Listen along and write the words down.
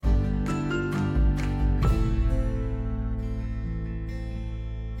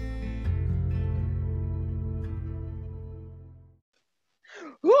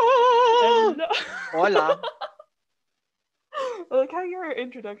Hola. I like how your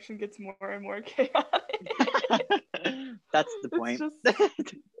introduction gets more and more chaotic. That's the It's point.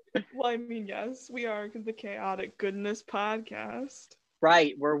 just, well, I mean, yes, we are the Chaotic Goodness Podcast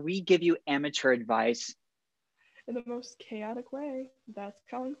Right, where we give you amateur advice, in the most chaotic way. That's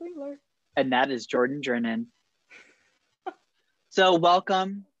Colin Klingler. and that is Jordan Drennan. So,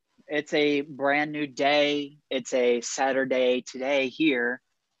 welcome. It's a brand new day. It's a Saturday today here.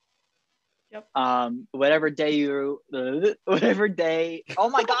 Yep. Whatever day, oh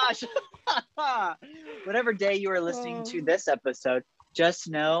my gosh, whatever day you are listening to this episode, just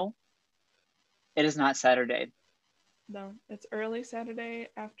know it is not Saturday. No, it's early Saturday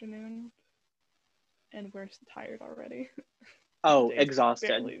afternoon, and we're tired already. Oh, The day's exhausted.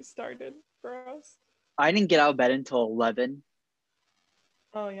 barely started for us. I didn't get out of bed until 11,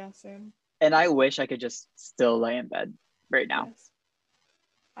 Oh yeah, same. and I wish I could just still lay in bed right now. Yes.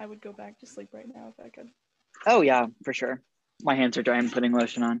 I would go back to sleep right now if I could. Oh yeah, for sure. My hands are dry. I'm putting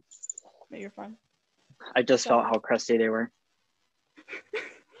lotion on. No, you're fine. I just felt how crusty they were.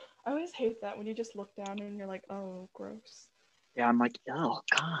 I always hate that when you just look down and you're like, oh, gross. Yeah, I'm like, oh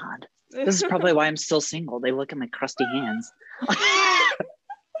God. This is probably why I'm still single. They look at my crusty hands.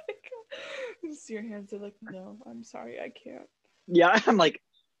 Just your hands are like, no, I'm sorry, I can't. Yeah, I'm like,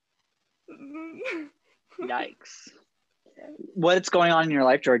 yikes. What's going on in your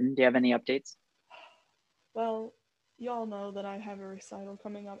life, Jordan? Do you have any updates? Well, you all know that I have a recital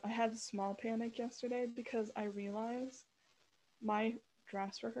coming up. I had a small panic yesterday because I realized my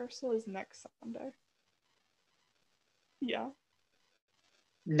dress rehearsal is next Sunday. Yeah.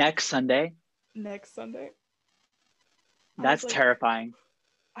 Next Sunday? Next Sunday. That's like, terrifying.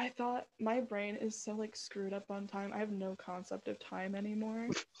 I thought my brain is so like screwed up on time. I have no concept of time anymore.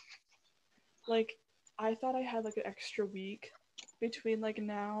 Like, I thought I had like an extra week between like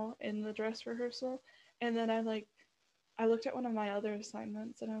now and the dress rehearsal, and then I looked at one of my other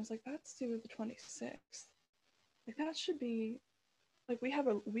assignments and I was like, that's due the 26th. Like that should be like we have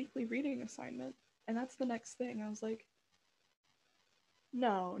a weekly reading assignment and that's the next thing. I was like,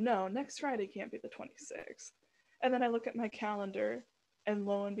 no, next Friday can't be the 26th. And then I look at my calendar and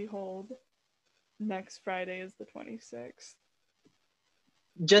lo and behold, next Friday is the 26th.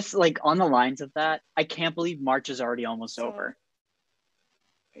 Just like on the lines of that, I can't believe March is already almost over.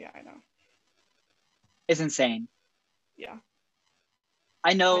 Yeah, I know. It's insane. Yeah.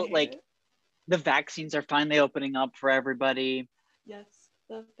 I know, like, the vaccines are finally opening up for everybody. Yes,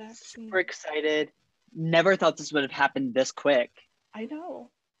 the vaccine. Super excited. Never thought this would have happened this quick. I know.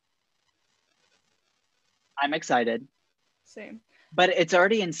 I'm excited. Same. But it's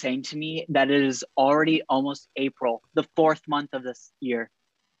already insane to me that it is already almost April, the 4th month of this year.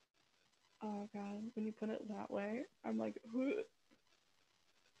 Oh God, when you put it that way, I'm like,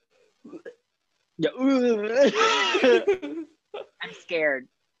 Yeah. I'm scared.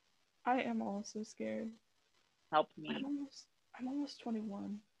 I am also scared. Help me. I'm almost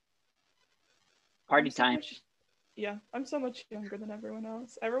 21. Party time. I'm so much younger than everyone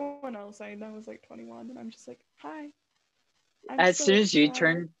else. Everyone else I know is like 21, and I'm just like, hi. As soon as you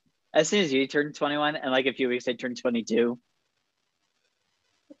turn 21, and like a few weeks I turn 22.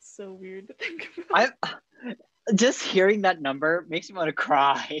 That's so weird to think about. Just hearing that number makes me want to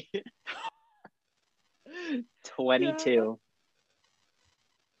cry. 22. Yeah.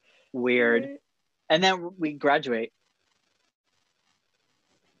 Weird. Right. And then we graduate.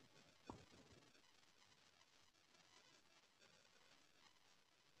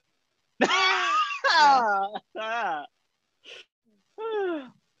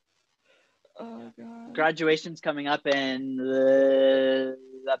 Oh God. Graduation's coming up in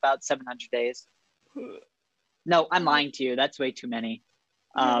about 700 days. No, I'm lying to you. That's way too many.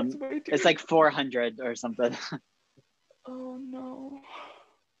 It's like 400 or something. Oh no.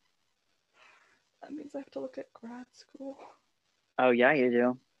 That means I have to look at grad school. Oh yeah, you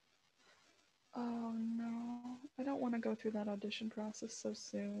do. Oh no. I don't want to go through that audition process so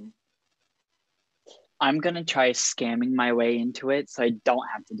soon. I'm going to try scamming my way into it so I don't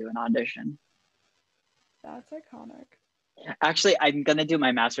have to do an audition. That's iconic. Actually, I'm going to do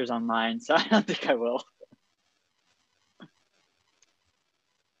my master's online, so I don't think I will.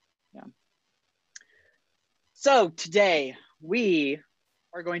 Yeah. So today we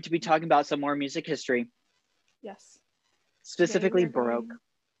are going to be talking about some more music history. Yes. Specifically Baroque.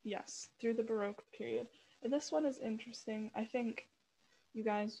 Yes, through the Baroque period. And this one is interesting. I think you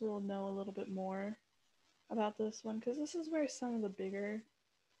guys will know a little bit more about this one because this is where some of the bigger,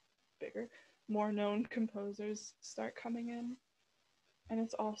 more known composers start coming in. And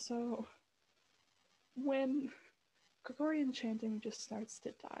it's also when Gregorian chanting just starts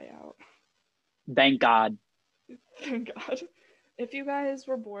to die out. Thank God. Thank God. If you guys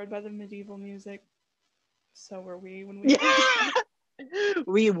were bored by the medieval music, so were we when we Yeah.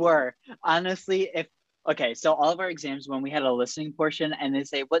 We were. Honestly, okay, so all of our exams, when we had a listening portion and they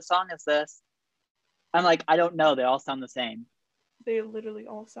say, "What song is this?" I'm like, I don't know. They all sound the same. They literally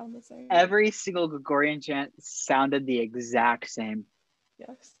all sound the same. Every single Gregorian chant sounded the exact same.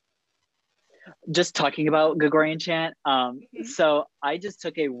 Yes. Just talking about Gregorian chant. So I just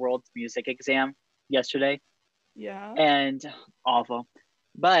took a world music exam yesterday. Yeah. And awful.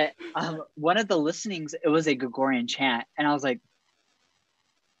 But one of the listenings, it was a Gregorian chant, and I was like,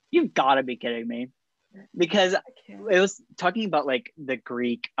 "You've got to be kidding me," because it was talking about like the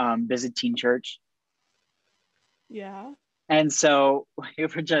Greek Byzantine Church. Yeah. And so we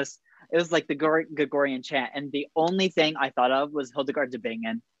were just, it was like the Gregorian chant, and the only thing I thought of was Hildegard of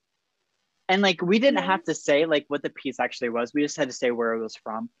Bingen. And like we didn't have to say like what the piece actually was. We just had to say where it was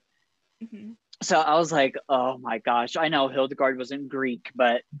from. Mm-hmm. So I was like, oh my gosh, I know Hildegard wasn't Greek,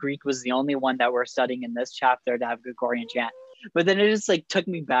 but Greek was the only one that we're studying in this chapter to have Gregorian chant. But then it just like took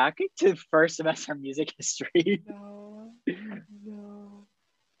me back to first semester music history. No.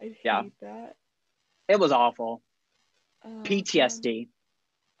 I hate that. It was awful. Oh, PTSD.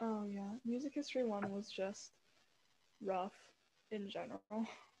 God. Oh yeah. Music history 1 was just rough in general.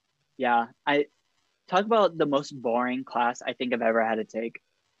 Yeah. I talk about the most boring class I think I've ever had to take.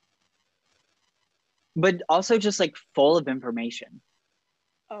 But also just like full of information.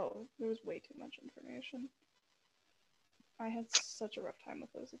 Oh, there was way too much information. I had such a rough time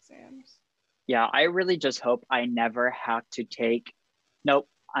with those exams. Yeah, I really just hope I never have to take. Nope,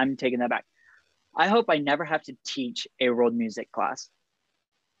 I'm taking that back. I hope I never have to teach a world music class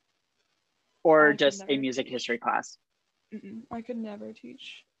or just a music history class. I could never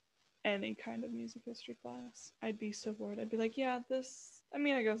teach any kind of music history class. I'd be so bored. I'd be like, yeah,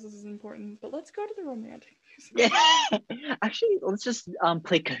 I guess this is important, but let's go to the romantic music. Yeah. Actually, let's just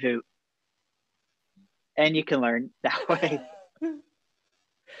play Kahoot. And you can learn that way.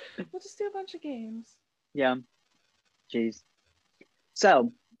 We'll just do a bunch of games. Yeah. Jeez.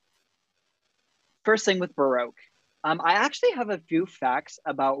 So, first thing with Baroque. I actually have a few facts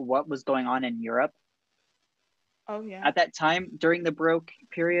about what was going on in Europe. Oh, yeah. At that time during the Baroque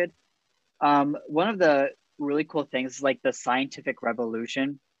period. One of the really cool things is like the scientific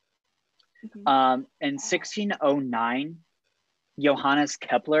revolution. In 1609, Johannes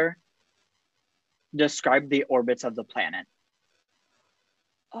Kepler described the orbits of the planet.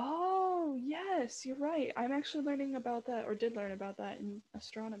 Oh, yes, you're right. I'm actually learning about that, or did learn about that in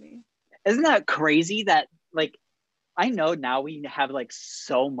astronomy. Isn't that crazy that, like, I know now we have like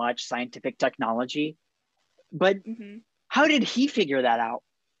so much scientific technology, but how did he figure that out?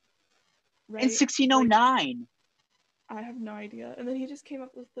 Right? In 1609. I have no idea. And then he just came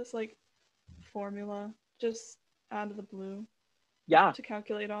up with this like formula just out of the blue. Yeah. To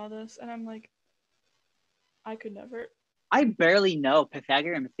calculate all this. And I'm like, I could never. I barely know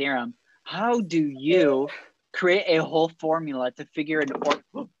Pythagorean theorem. How do you create a whole formula to figure an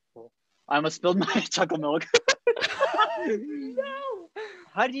I almost spilled my chocolate milk. No.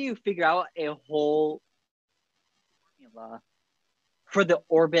 How do you figure out a whole formula for the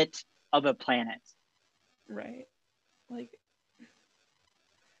orbit of a planet? Right. Like,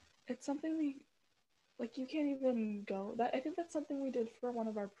 it's something you can't even go. I think that's something we did for one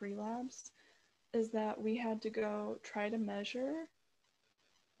of our pre-labs, is that we had to go try to measure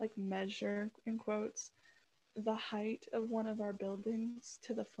in quotes, the height of one of our buildings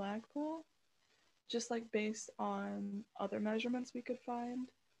to the flagpole, just like based on other measurements we could find.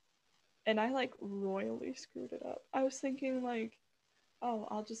 And I like royally screwed it up. I was thinking like, oh,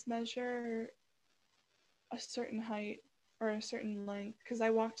 I'll just measure a certain height or a certain length, because I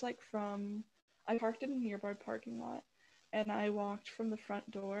parked in a nearby parking lot, and I walked from the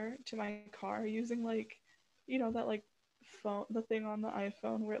front door to my car using like, that like phone, the thing on the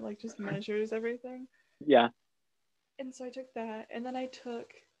iPhone where it like just measures everything. Yeah. And so I took that, and then I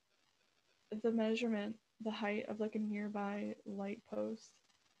took the measurement, the height of like a nearby light post,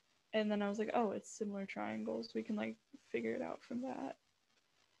 and then I was like, oh, it's similar triangles. We can like figure it out from that.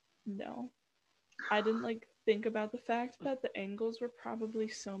 No. I didn't like think about the fact that the angles were probably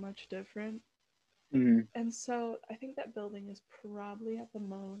so much different. And so I think that building is probably at the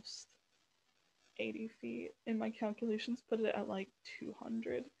most 80 feet. And my calculations put it at like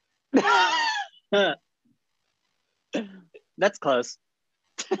 200. That's close.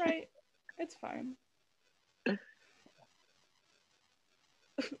 Right. It's fine.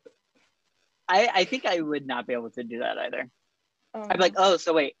 I think I would not be able to do that either. Oh, I'd be like, oh,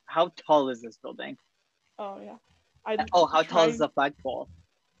 so wait, how tall is this building? Oh, yeah. How tall is the flagpole?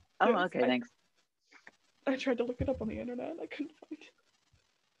 Oh, okay, thanks. I tried to look it up on the internet. I couldn't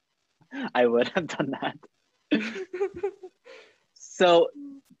I would have done that. find it. So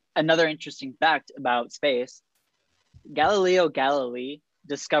another interesting fact about space, Galileo Galilei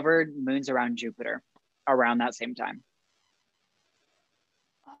discovered moons around Jupiter around that same time.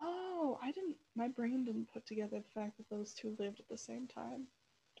 Oh, my brain didn't put together the fact that those two lived at the same time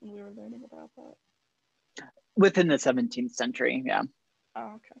when we were learning about that. Within the 17th century, yeah.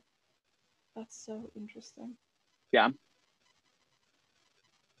 Oh, okay. That's so interesting. Yeah.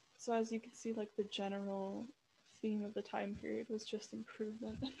 So as you can see, like the general theme of the time period was just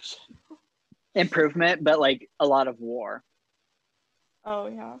improvement in general. Improvement, but like a lot of war. Oh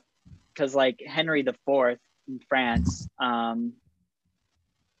yeah. Because like Henry IV in France,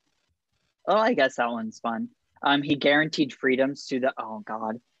 I guess that one's fun. He guaranteed freedoms to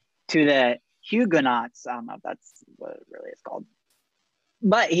the Huguenots. I don't know if that's what it really is called,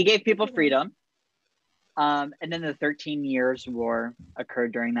 but he gave people freedom. And then the 13 Years' War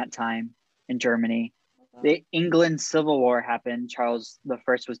occurred during that time in Germany. The England Civil War happened. Charles I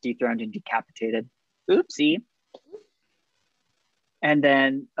was dethroned and decapitated. Oopsie. And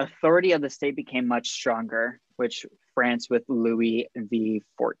then authority of the state became much stronger, which France with Louis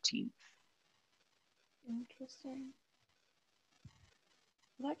XIV. Interesting.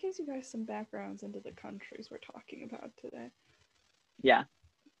 Well, that gives you guys some backgrounds into the countries we're talking about today. Yeah.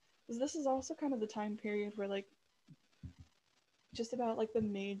 This is also kind of the time period where like just about like the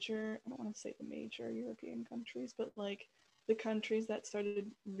major, I don't want to say the major European countries, but like the countries that started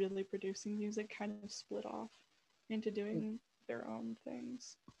really producing music kind of split off into doing their own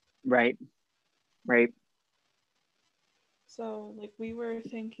things. Right. So like we were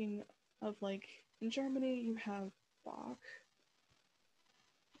thinking of like in Germany you have Bach,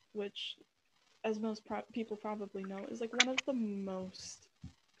 which as most people probably know is like one of the most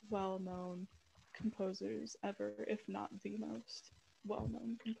well-known composers ever, if not the most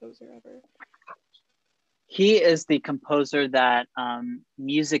well-known composer ever. He is the composer that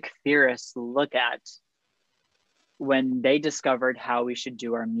music theorists look at when they discovered how we should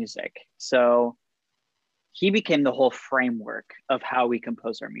do our music. So he became the whole framework of how we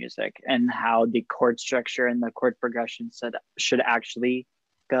compose our music and how the chord structure and the chord progression should actually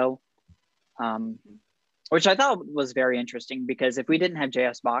go, which I thought was very interesting, because if we didn't have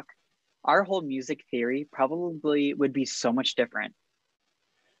J.S. Bach, our whole music theory probably would be so much different.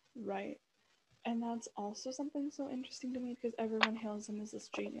 Right. And that's also something so interesting to me, because everyone hails him as this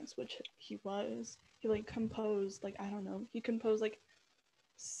genius, which he was. He like composed, like, I don't know, he composed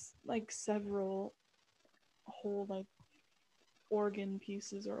like several whole like organ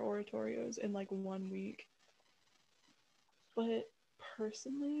pieces or oratorios in like 1 week. But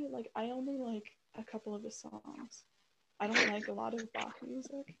personally, like, I only like a couple of his songs. I don't like a lot of Bach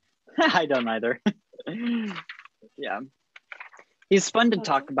music. I don't either. Yeah. He's fun to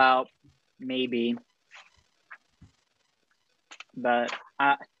talk about, maybe. But,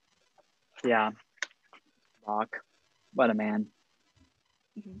 yeah. Bach. What a man.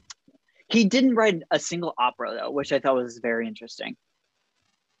 Mm-hmm. He didn't write a single opera, though, which I thought was very interesting.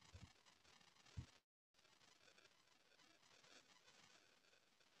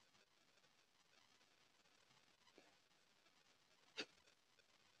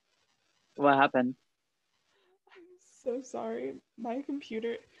 What happened? I'm so sorry. My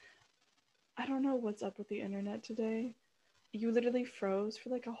computer, I don't know what's up with the internet today. You literally froze for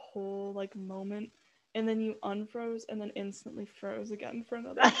like a whole like moment, and then you unfroze and then instantly froze again for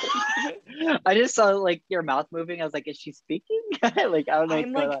another minute. I just saw like your mouth moving. I was like, is she speaking? Like, I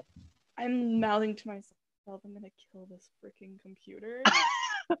don't know. I'm mouthing to myself, I'm gonna kill this freaking computer.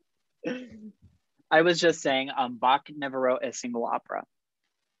 I was just saying, Bach never wrote a single opera.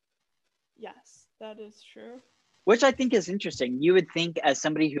 Yes, that is true. Which I think is interesting. You would think, as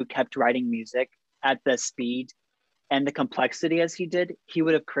somebody who kept writing music at the speed and the complexity as he did, he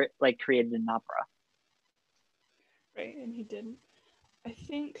would have created an opera. Right, and he didn't. I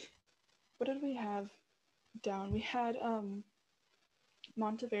think, what did we have down? We had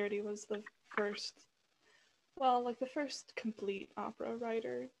Monteverdi was the first, well, like the first complete opera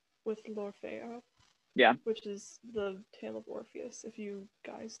writer with L'Orfeo. Yeah. Which is the tale of Orpheus. If you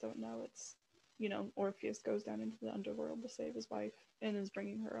guys don't know, it's, you know, Orpheus goes down into the underworld to save his wife and is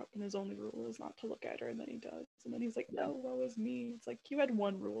bringing her up, and his only rule is not to look at her, and then he does. And then he's like, no, woe is me. It's like, you had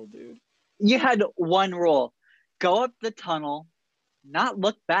one rule, dude. You had one rule. Go up the tunnel, not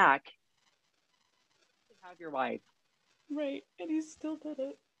look back, have your wife. Right, and he still did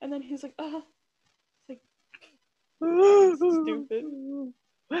it. And then he's like, it's like, that's stupid.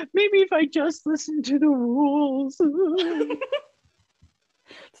 Maybe if I just listen to the rules. It's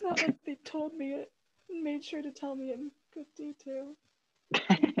not like they told me it. Made sure to tell me in good detail.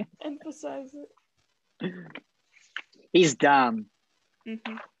 Emphasize it. He's dumb.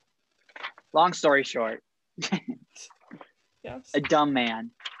 Mm-hmm. Long story short, Yes. a dumb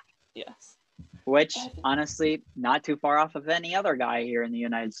man. Yes. Which, honestly, not too far off of any other guy here in the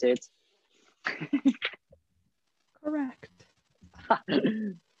United States. Correct. I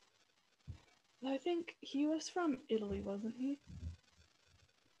think he was from Italy, wasn't he?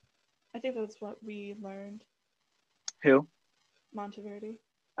 I think that's what we learned. Who? Monteverdi.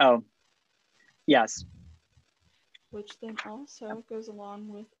 Oh, yes. Which then also goes along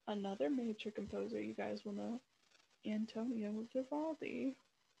with another major composer you guys will know, Antonio Vivaldi.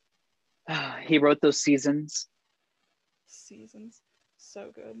 He wrote those seasons. Seasons.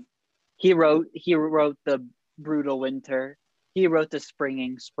 So good. He wrote the brutal winter. He wrote the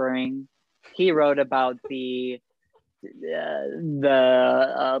springing spring. He wrote about the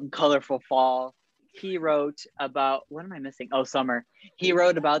colorful fall. He wrote about, what am I missing? Oh, summer. He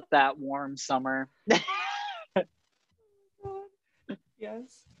wrote about that warm summer.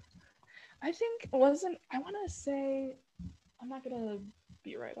 Yes. I think I want to say, I'm not going to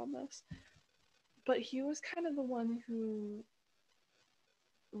be right on this, but he was kind of the one who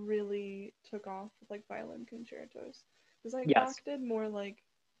really took off with like violin concertos. Because like Yes. Bach did more like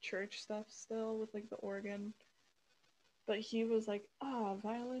church stuff still with like the organ, but he was like,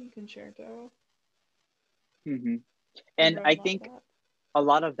 violin concerto. Mm-hmm. And I think a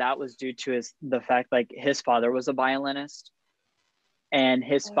lot of that was due to the fact like his father was a violinist, and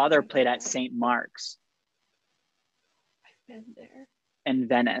his father played at St. Mark's. I've been there. In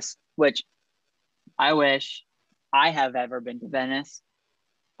Venice, which I wish I have ever been to Venice.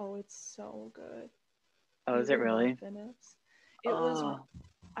 Oh, it's so good. Oh, is it really? Venice. It was.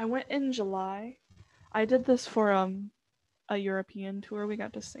 I went in July. I did this for a European tour. We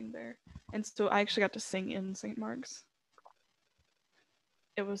got to sing there, and so I actually got to sing in St. Mark's.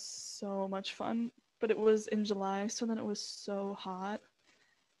 It was so much fun, but it was in July, so then it was so hot,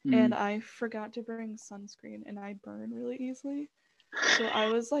 and I forgot to bring sunscreen, and I burn really easily. So I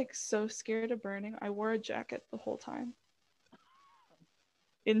was like so scared of burning. I wore a jacket the whole time.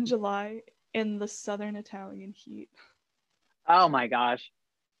 In July, in the southern Italian heat. Oh my gosh.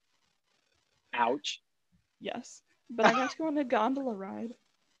 Ouch. Yes. But I got to go on a gondola ride.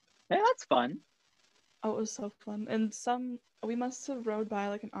 Yeah, that's fun. Oh, it was so fun. And we must have rode by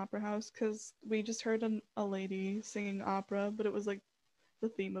like an opera house because we just heard a lady singing opera, but it was like the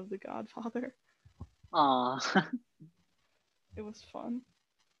theme of The Godfather. Aw. It was fun.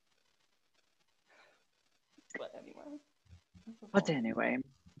 But anyway.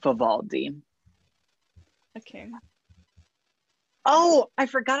 Vivaldi. A king. Oh, I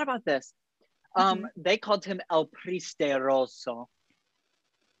forgot about this. They called him El Prieste Rosso,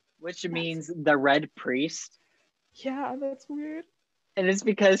 which means the red priest. Yeah, that's weird. And it's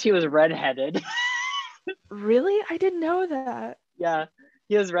because he was redheaded. Really? I didn't know that. Yeah,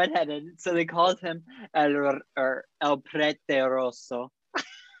 he was redheaded, so they called him El Prete Rosso,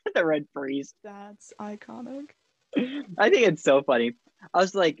 the red priest. That's iconic. I think it's so funny. I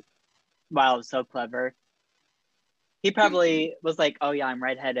was like, wow, so clever. He probably was like, oh yeah, I'm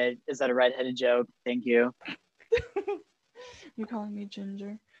redheaded. Is that a redheaded joke? Thank you. You're calling me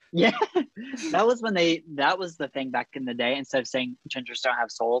Ginger. Yeah, that was the thing back in the day. Instead of saying gingers don't have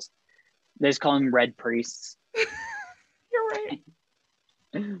souls, they just call them red priests. You're right.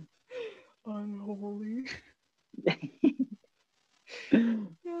 Unholy. Yeah.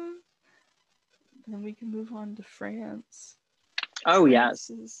 Then we can move on to France. Oh,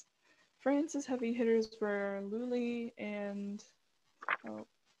 yes. France's heavy hitters were Lully and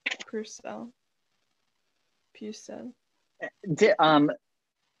Purcell.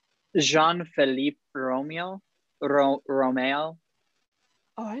 Jean-Philippe Romeo. Oh,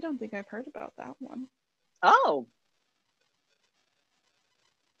 I don't think I've heard about that one. Oh.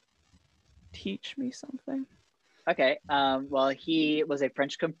 Teach me something. Okay. Well, he was a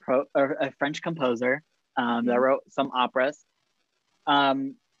French composer that wrote some operas.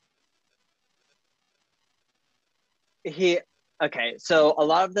 So a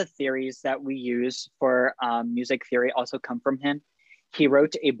lot of the theories that we use for music theory also come from him. He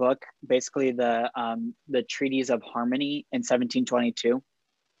wrote a book, basically the Treatise of Harmony in 1722.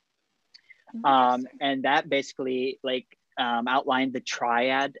 And that basically outlined the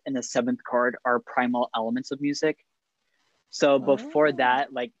triad and the seventh chord are primal elements of music. So before that,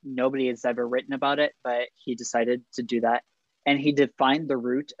 nobody has ever written about it, but he decided to do that. And he defined the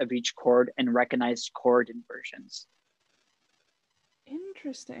root of each chord and recognized chord inversions.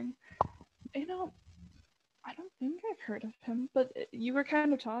 Interesting. I don't think I've heard of him, but you were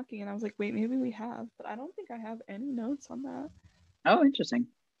kind of talking, and I was like, wait, maybe we have, but I don't think I have any notes on that. Oh, interesting.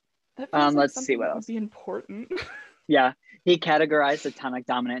 That feels like Let's see something what that would else. be important. Yeah, he categorized atomic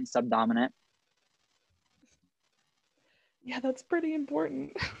dominant and subdominant. Yeah, that's pretty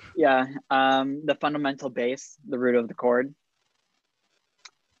important. Yeah, the fundamental bass, the root of the chord.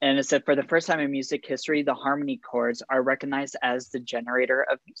 And it said, for the first time in music history, the harmony chords are recognized as the generator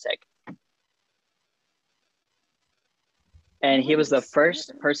of music. And he was the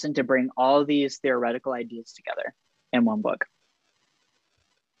first person to bring all these theoretical ideas together in one book.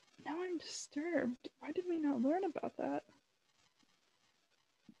 Now I'm disturbed. Why did we not learn about that?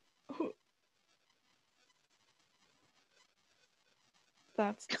 Oh.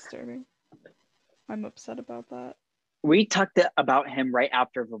 That's disturbing. I'm upset about that. We talked about him right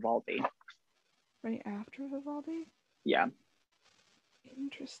after Vivaldi. Right after Vivaldi? Yeah.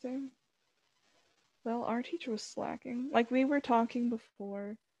 Interesting. Well, our teacher was slacking. Like we were talking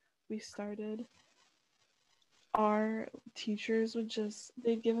before we started. Our teachers would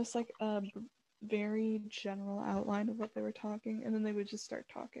they'd give us like a very general outline of what they were talking, and then they would just start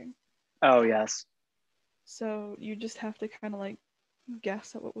talking. Oh, yes. So you just have to kind of like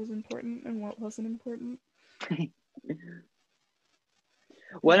guess at what was important and what wasn't important.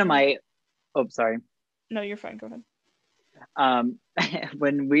 One of my, oh, sorry. No, you're fine. Go ahead.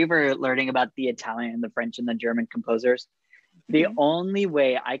 When we were learning about the Italian and the French and the German composers, the only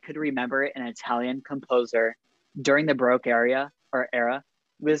way I could remember an Italian composer during the Baroque era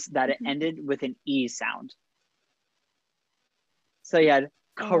was that it ended with an E sound. So you had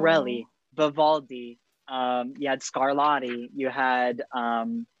Corelli, Vivaldi, you had Scarlatti, you had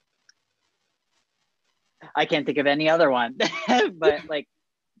I can't think of any other one, but like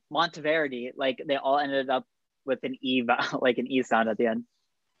Monteverdi, like they all ended up with an E, like an E sound at the end.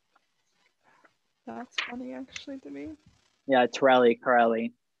 That's funny, actually, to me. Yeah, Corelli.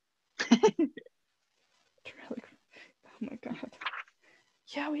 Corelli. Oh my god.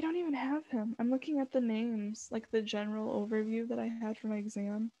 Yeah, we don't even have him. I'm looking at the names, like the general overview that I had for my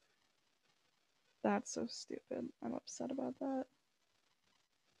exam. That's so stupid. I'm upset about that.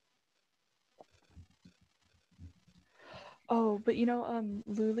 Oh, but you know,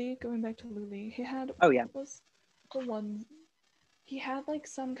 Lully, going back to Lully, he had, oh yeah, what was the one? He had like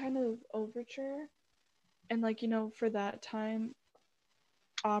some kind of overture, and like, you know, for that time,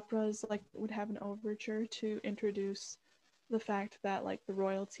 operas like would have an overture to introduce the fact that like the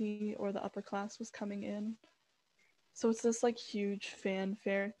royalty or the upper class was coming in. So it's this like huge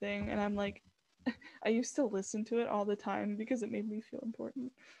fanfare thing, and I'm like, I used to listen to it all the time because it made me feel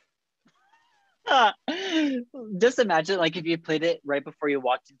important. Just imagine like if you played it right before you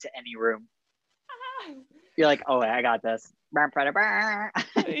walked into any room. You're like, oh, I got this.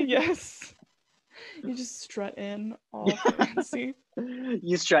 Yes. You just strut in all fancy.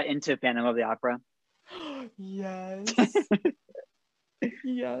 You strut into Phantom of the Opera. Yes.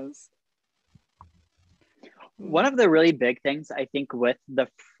 Yes. One of the really big things I think with the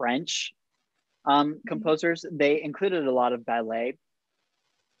French composers, they included a lot of ballet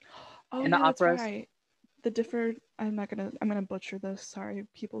in the operas. That's right. The different, I'm gonna butcher this. Sorry,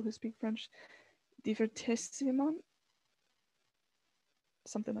 people who speak French. Divertissement?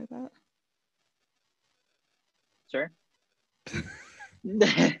 Something like that. Sure.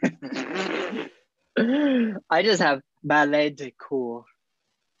 I just have ballet de cour,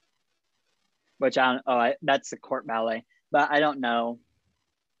 which that's the court ballet, but I don't know.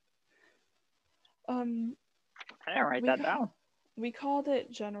 I didn't write that down. We called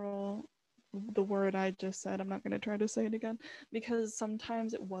it general, the word I just said. I'm not going to try to say it again because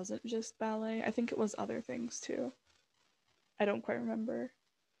sometimes it wasn't just ballet. I think it was other things too. I don't quite remember.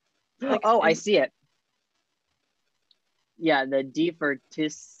 Like, I see it. Yeah, the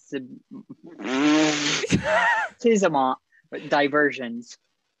divertissement, diversions.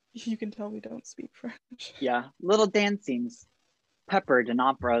 You can tell we don't speak French. Yeah, little dancings, peppered in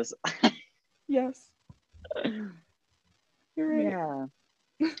operas. Yes. You're right. Yeah,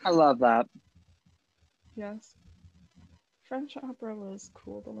 I love that. Yes. French opera was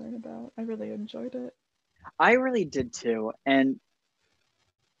cool to learn about. I really enjoyed it. I really did too. And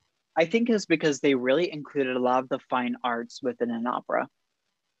I think it's because they really included a lot of the fine arts within an opera.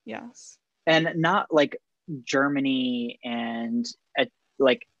 Yes. And not like Germany and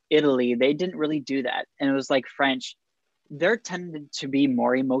like Italy, they didn't really do that. And it was like French, they're tended to be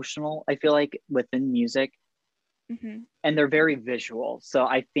more emotional, I feel like, within music. And they're very visual. So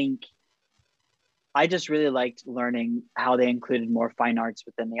I think I just really liked learning how they included more fine arts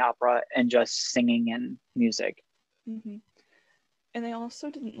within the opera and just singing and music. And they also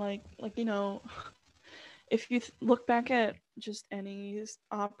didn't like, you know, if you look back at just any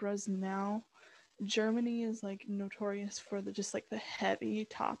operas now, Germany is like notorious for the heavy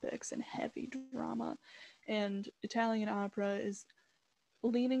topics and heavy drama, and Italian opera is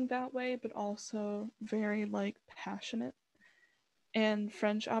leaning that way, but also very like passionate. And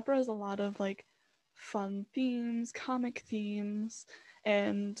French opera is a lot of like fun themes, comic themes,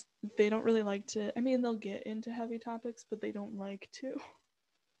 and they don't really like to. I mean, they'll get into heavy topics, but they don't like to.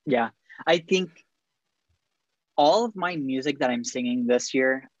 Yeah, I think all of my music that I'm singing this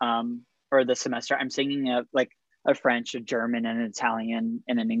year, or this semester, I'm singing a French, a German, and an Italian,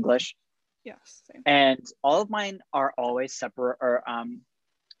 and an English. Yes, same. And all of mine are always separate, or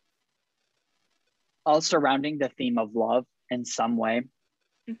all surrounding the theme of love in some way.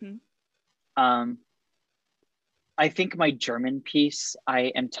 Mm-hmm. I think my German piece,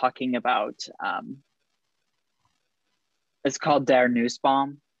 I am talking about, it's called Der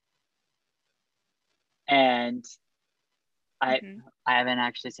Nussbaum. And I haven't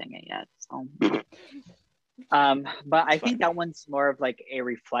actually sang it yet. So but I think that one's more of like a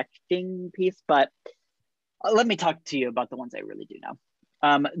reflecting piece, but let me talk to you about the ones I really do know.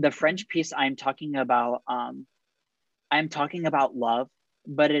 The French piece I'm talking about love,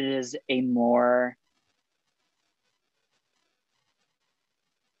 but it is a more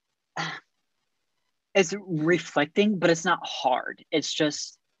it's reflecting, but it's not hard. It's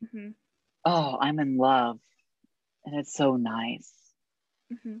just oh, I'm in love and it's so nice.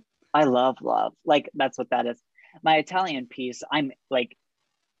 I love love. Like that's what that is. My Italian piece, I'm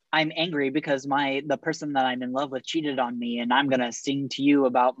angry because the person that I'm in love with cheated on me, and I'm gonna sing to you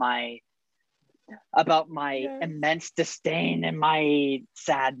about my yes. immense disdain and my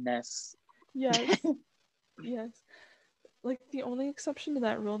sadness. Yes. Yes. Like the only exception to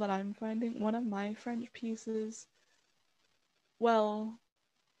that rule that I'm finding, one of my French pieces, well,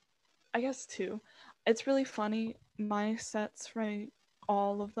 I guess two. It's really funny. My sets for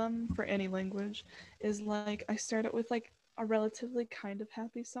all of them for any language is like I start it with like a relatively kind of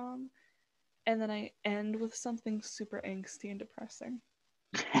happy song, and then I end with something super angsty and depressing.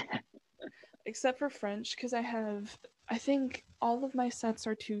 Except for French, because I think all of my sets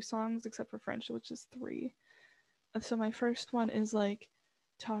are 2 songs except for French, which is 3. So my first one is like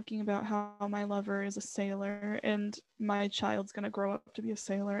talking about how my lover is a sailor and my child's gonna grow up to be a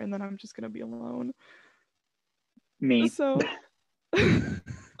sailor, and then I'm just gonna be alone. Me. So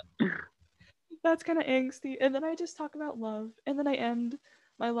that's kind of angsty. And then I just talk about love, and then I end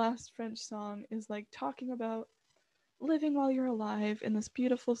my last French song is like talking about living while you're alive in this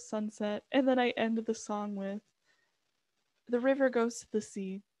beautiful sunset, and then I end the song with the river goes to the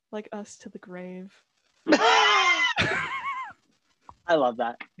sea like us to the grave. I love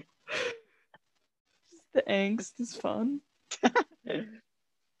that. The angst is fun. Oh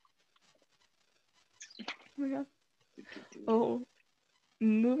my god. Oh,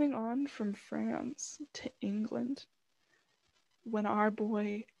 moving on from France to England, when our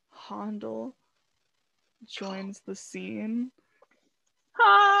boy Handel joins the scene.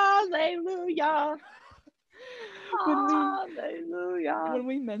 Hallelujah. When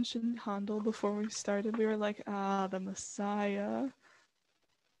we mentioned Handel before we started, we were like, the Messiah.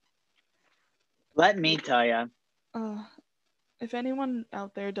 Let me tell you. If anyone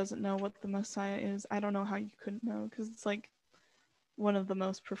out there doesn't know what the Messiah is, I don't know how you couldn't know, because it's like one of the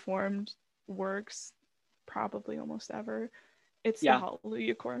most performed works probably almost ever. It's the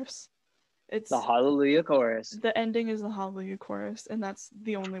Hallelujah chorus. It's the Hallelujah chorus. The ending is the Hallelujah chorus, and that's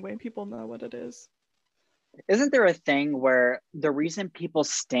the only way people know what it is. Isn't there a thing where the reason people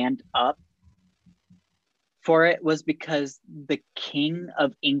stand up for it was because the King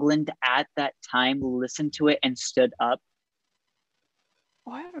of England at that time listened to it and stood up?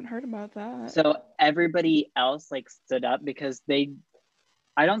 Oh, I haven't heard about that. So everybody else like stood up because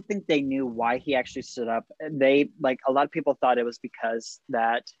I don't think they knew why he actually stood up. They like a lot of people thought it was because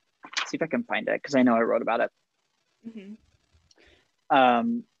that. See if I can find it because I know I wrote about it.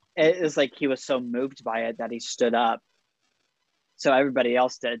 It was like he was so moved by it that he stood up. So everybody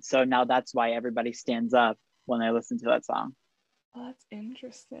else did. So now that's why everybody stands up when they listen to that song. Oh, that's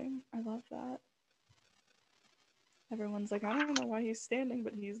interesting. I love that. Everyone's like, I don't know why he's standing,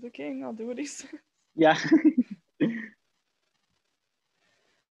 but he's the king. I'll do what he says. Yeah.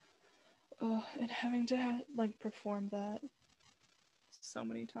 Oh, and having to like perform that so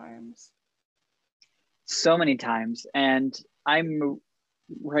many times. So many times. And I'm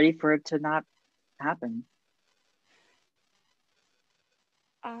ready for it to not happen.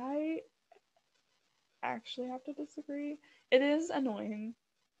 I actually have to disagree. It is annoying.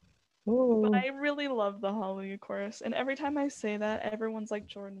 Ooh. But I really love the Hallelujah chorus. And every time I say that, everyone's like,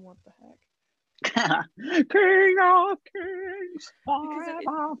 Jordan, what the heck? King of Kings Because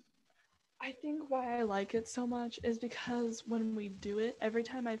forever. I think why I like it so much is because when we do it, every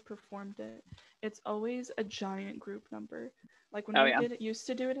time I've performed it, it's always a giant group number. Like when Oh we yeah. used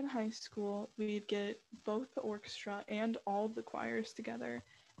to do it in high school, we'd get both the orchestra and all the choirs together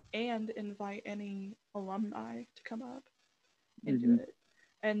and invite any alumni to come up and do Hmm. it.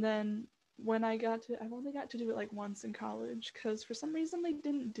 And then when I've only got to do it like once in college because for some reason they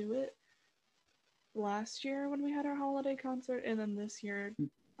didn't do it last year when we had our holiday concert, and then this year,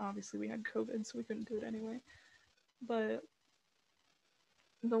 obviously, we had COVID, so we couldn't do it anyway. But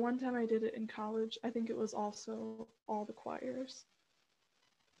the one time I did it in college, I think it was also all the choirs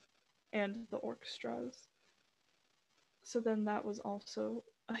and the orchestras. So then that was also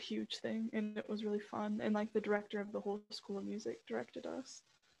a huge thing, and it was really fun. And like the director of the whole School of Music directed us.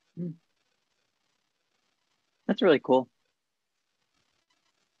 That's really cool.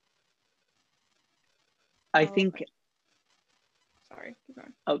 I Oh, think. sorry, keep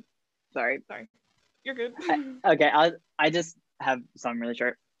going. Oh, sorry. Sorry, you're good. Okay, I just have something really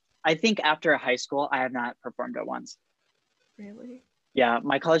short. I think after high school, I have not performed it once. Really? Yeah,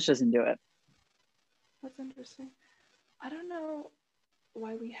 my college doesn't do it. That's interesting. I don't know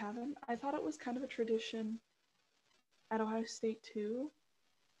why we haven't. I thought it was kind of a tradition at Ohio State too,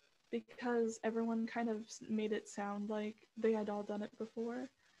 because everyone kind of made it sound like they had all done it before.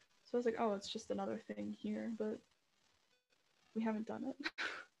 So I was like, oh, it's just another thing here, but we haven't done it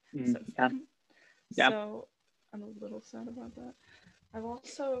since Yeah, then. yeah. So I'm a little sad about that. I've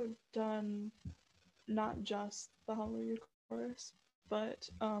also done not just the Hallelujah Chorus, but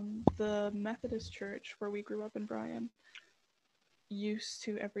the Methodist Church where we grew up in Bryan used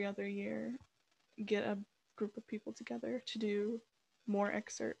to every other year get a group of people together to do more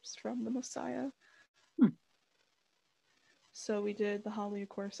excerpts from the Messiah. Hmm. So we did the Hallelujah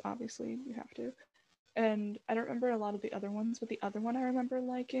Chorus, obviously, you have to. And I don't remember a lot of the other ones, but the other one I remember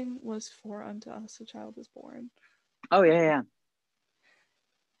liking was For Unto Us a Child is Born. Oh yeah, yeah.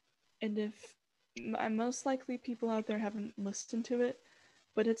 And if most likely people out there haven't listened to it,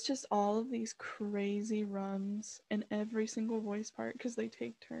 but it's just all of these crazy runs in every single voice part because they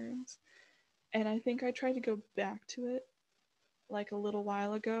take turns. And I think I tried to go back to it like a little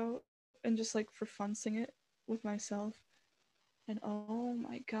while ago and just like for fun sing it with myself. And oh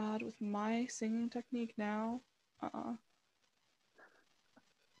my god, with my singing technique now,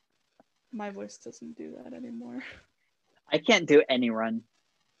 my voice doesn't do that anymore. I can't do any run.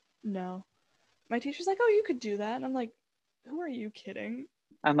 No. My teacher's like, oh, you could do that. And I'm like, who are you kidding?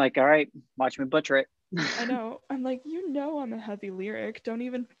 I'm like, all right, watch me butcher it. I know. I'm like, you know I'm a heavy lyric. Don't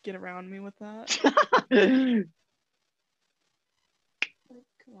even get around me with that. Like,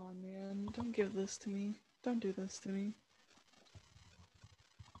 come on, man. Don't give this to me. Don't do this to me.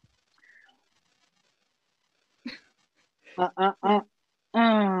 Yeah.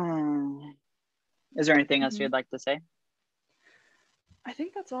 Is there anything else Mm-hmm. you'd like to say? I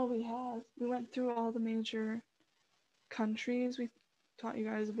think that's all we have. We went through all the major countries. We taught you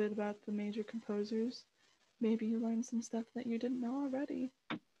guys a bit about the major composers. Maybe you learned some stuff that you didn't know already.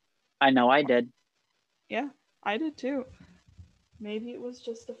 I know I did. Yeah, I did too. Maybe it was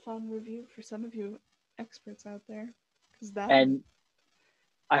just a fun review for some of you experts out there. Because And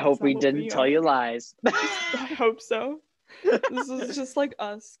I that's hope not we what didn't we tell are. you lies. I hope so. This is just like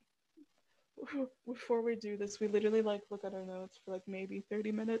us. Before we do this, we literally like look at our notes for like maybe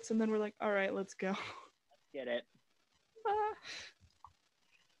 30 minutes and then we're like, all right, let's go. Get it.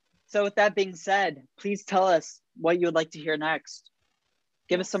 So with that being said, please tell us what you would like to hear next.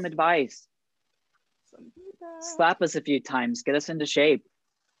 Give us some advice. Some feedback. Slap us a few times. Get us into shape.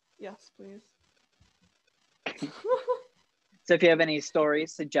 Yes, please. So if you have any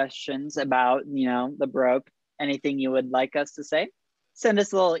stories, suggestions about, the broke, anything you would like us to say, send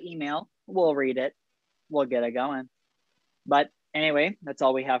us a little email. We'll read it. We'll get it going. But anyway, that's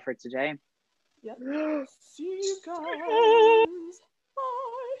all we have for today. Yep. See you guys.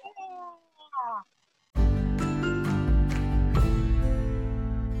 Bye.